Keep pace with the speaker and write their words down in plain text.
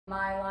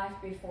My life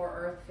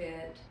before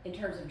EarthFIT, in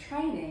terms of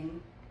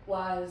training,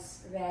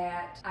 was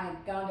that I'd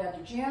gone to other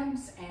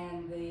gyms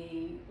and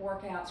the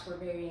workouts were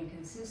very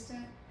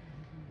inconsistent.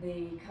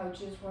 The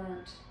coaches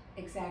weren't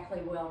exactly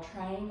well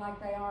trained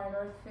like they are at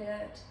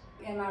EarthFIT,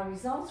 and my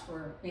results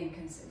were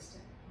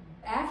inconsistent.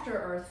 After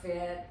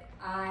EarthFIT,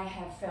 I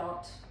have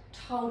felt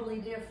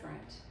totally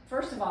different.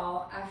 First of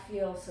all, I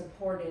feel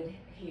supported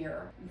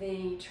here.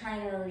 The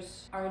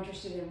trainers are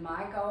interested in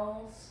my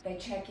goals. They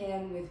check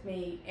in with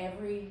me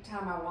every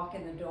time I walk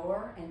in the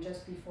door and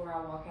just before I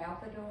walk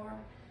out the door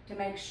to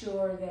make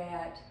sure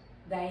that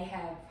they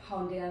have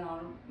honed in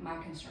on my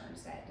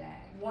concerns that day.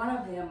 One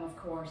of them, of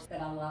course,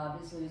 that I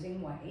love is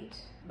losing weight,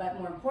 but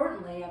more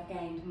importantly, I've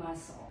gained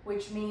muscle,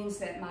 which means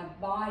that my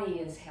body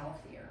is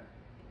healthier.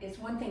 It's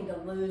one thing to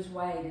lose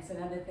weight, it's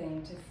another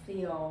thing to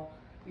feel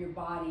your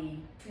body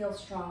feel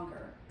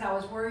stronger. I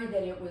was worried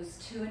that it was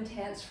too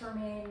intense for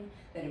me,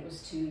 that it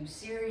was too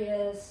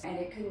serious, and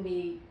it couldn't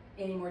be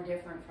any more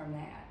different from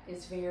that.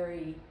 It's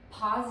very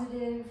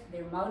positive,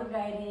 they're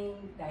motivating,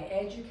 they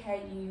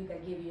educate you, they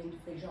give you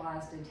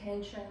individualized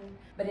attention,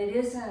 but it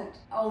isn't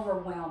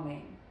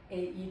overwhelming.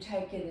 You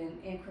take it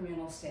in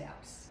incremental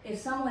steps. If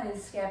someone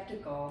is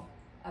skeptical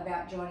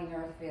about joining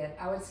EarthFIT,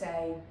 I would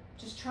say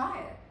just try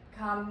it.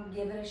 Come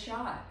give it a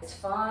shot. It's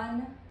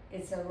fun.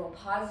 It's a real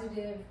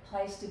positive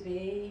place to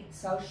be,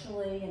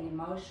 socially and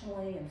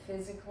emotionally and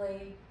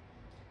physically.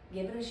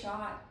 Give it a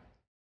shot.